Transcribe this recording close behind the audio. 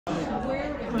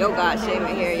Yo guys,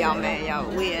 Shaman here, y'all, man.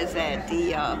 Y'all, we is at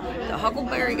the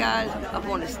Huckleberry, guys, up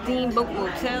on the Steamboat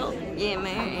Motel. Yeah,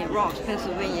 man, in Ronks,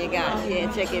 Pennsylvania, guys.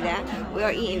 Yeah, check it out. We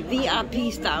are eating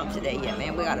VIP style today, yeah,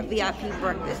 man. We got a VIP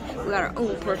breakfast. We got our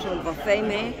own personal buffet,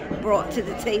 man, brought to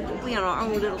the table. We on our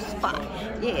own little spot.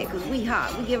 Yeah, because we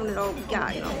hot. We giving it all we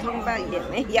got, you know what I'm talking about? Yeah,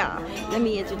 man, y'all. Let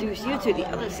me introduce you to the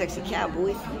other sexy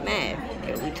cowboy, MAV.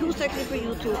 Yeah, we too sexy for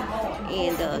you two.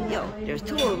 And, yo, there's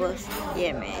two of us.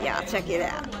 Yeah, man, y'all, check it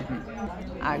out.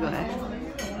 Alright, go ahead.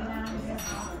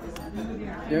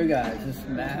 Yo guys, this is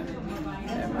Matt,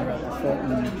 and we're at the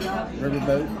Fulton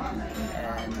Riverboat,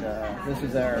 and this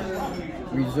is our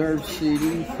reserved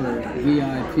seating for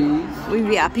VIPs. We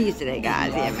VIPs today,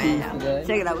 guys. Yeah, man.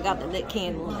 Check it out. We got the lit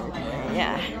candle.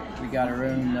 Yeah. We got our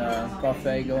own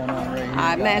buffet going on right here.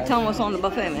 Alright, man. Tell them what's on the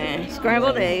buffet, man.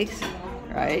 Scrambled eggs,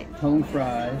 right? Home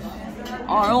fries.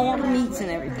 All the meats and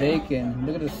everything. Bacon.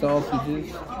 Look at the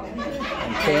sausages.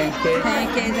 And pancakes.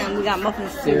 Pancakes, and we got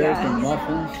muffins too, Syrup guys. and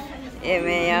muffins. Yeah,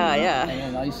 man. Yeah.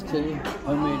 And iced tea.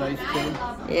 Homemade iced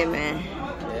tea. Yeah, man.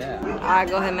 Yeah. Alright,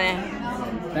 go ahead,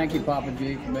 man. Thank you, Papa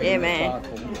G, for making this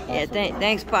possible. Yeah,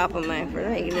 thanks, Papa, man, for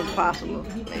making this possible.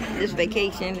 This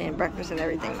vacation and breakfast and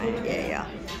everything, man. Yeah.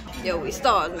 Yo, we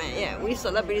stars, man. Yeah, we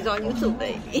celebrities on YouTube,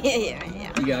 baby.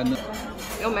 Yeah. You got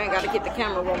enough. Yo, man, gotta keep the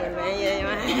camera rolling, man. Yeah,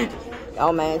 man.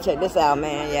 Oh, man, check this out,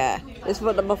 man. Yeah, this is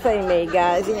what the buffet made,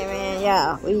 guys. Yeah, man.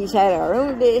 Yeah, we each had our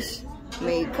own dish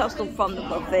made custom from the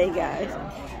buffet, guys.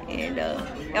 And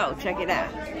yo, check it out.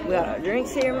 We got our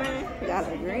drinks here, man. We got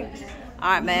our drinks. All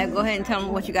right, man. Go ahead and tell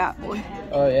them what you got, boy.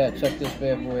 Oh yeah, check this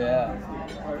bad boy out.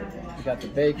 We got the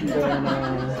bacon going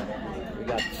on. We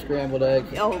got the scrambled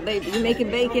eggs. Oh, baby, you making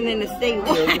bacon in the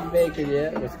stable? Yeah, bacon, yeah.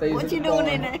 What you doing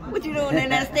in that? What you doing in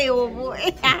that stable,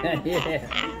 boy?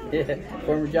 yeah.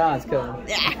 Farmer John's coming.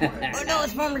 Oh no,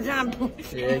 it's Farmer John.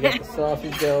 Yeah, got the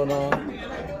sausage going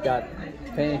on. Got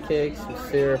pancakes with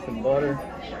syrup and butter,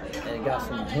 and got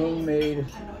some homemade,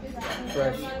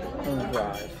 fresh home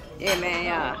fries. Yeah, man.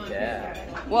 Yeah.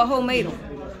 What homemade them?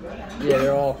 Yeah,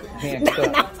 they're all hand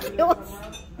cut.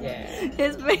 Yeah.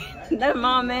 It's that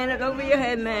mom, man. It's over your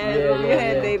head, man. It's over your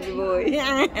head, baby boy.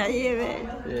 Yeah,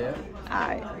 man. Yeah.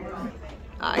 Alright,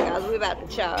 guys, we're about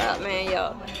to chow out, man,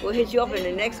 y'all. We'll hit you up in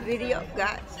the next video,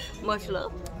 guys. Much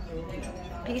love.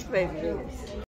 Peace, baby.